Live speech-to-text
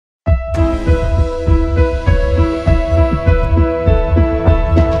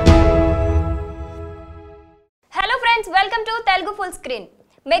Full screen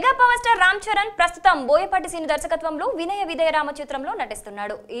mega power star Ram Charan ప్రస్తుతం Boyapati scene దర్శకత్వంలో వినయ విధేయ రామ చిత్రంలో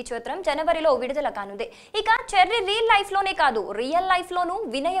నటిస్తున్నాడు. ఈ చిత్రం జనవరిలో విడుదల కానుంది. ఇక చెర్రీ రియల్ లైఫ్ లోనే కాదు, రియల్ లైఫ్ లోనూ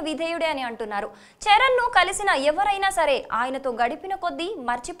వినయ విధేయుడే అని అంటున్నారు. చరణ్ ను కలిసిన ఎవరైనా సరే ఆయనతో గడిపిన కొద్దీ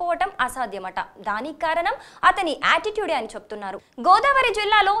మర్చిపోవటం అసాధ్యమట. దానికి కారణం అతని యాటిట్యూడే అని చెప్తున్నారు. గోదావరి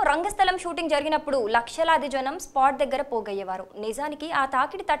జిల్లాలో రంగస్థలం షూటింగ్ జరిగినప్పుడు లక్షలాది జనం స్పాట్ దగ్గర పోగయ్యేవారు. నిజానికి ఆ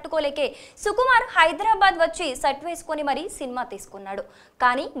తాకిడి తట్టుకోలేకే సుకుమార్ హైదరాబాద్ వచ్చి సెట్ వేసుకొని మరీ సినిమా తీసుకున్నాడు.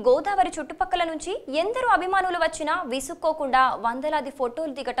 కానీ గోదావరి చుట్టుపక్కల నుంచి ఎందరో అభిమానులు వచ్చినా విసుక్కోకుండా వందలాది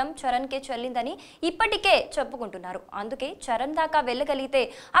ఫోటోలు దిగటం చరణ్ కే చెల్లిందని ఇప్పటికే చెప్పుకుంటున్నారు. అందుకే చరణ్ దాకా వెళ్ళగలిగితే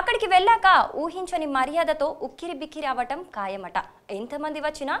అక్కడికి వెళ్ళాక ఊహించని మర్యాదతో ఉక్కిరి బిక్కిరి అవ్వటం ఖాయమట. ఎంతమంది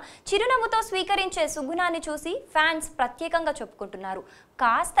వచ్చినా చిరునవ్వుతో స్వీకరించే సుగుణాన్ని చూసి ఫ్యాన్స్ ప్రత్యేకంగా చెప్పుకుంటున్నారు.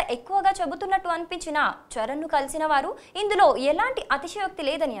 కాస్త ఎక్కువగా చెబుతున్నట్టు అనిపించినా చరణ్ ను కలిసిన వారు ఇందులో ఎలాంటి అతిశయోక్తి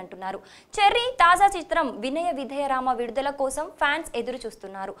లేదని అంటున్నారు. చెర్రీ తాజా చిత్రం వినయ విధేయ రామ విడుదల కోసం ఫ్యాన్స్ ఎదురు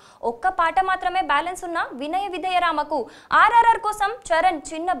చూస్తున్నారు. ఒక్క పాట మాత్రమే బ్యాలెన్స్ ఉన్న వినయ విధేయ రామకు ఆర్ఆర్ఆర్ కోసం చరణ్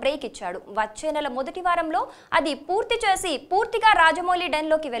చిన్న బ్రేక్ ఇచ్చాడు. వచ్చే నెల మొదటి వారంలో అది పూర్తి చేసి పూర్తిగా రాజమౌళి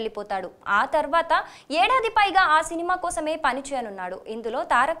డెన్ లోకి వెళ్ళిపోతాడు. ఆ తర్వాత ఏడాది పైగా ఆ సినిమా కోసమే పని చేయనున్నాడు. ఇందులో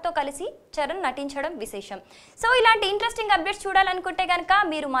తారక్ తో కలిసి చరణ్ నటించడం విశేషం. సో ఇలాంటి ఇంట్రెస్టింగ్ అప్డేట్స్ చూడాలనుకుంటే గనక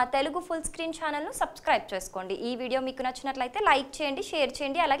మీరు మా తెలుగు ఫుల్ స్క్రీన్ ఛానల్ ను సబ్స్క్రైబ్ చేసుకోండి. ఈ వీడియో మీకు నచ్చినట్లయితే లైక్ చేయండి, షేర్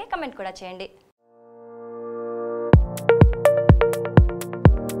చేయండి, అలాగే కమెంట్ కూడా చేయండి.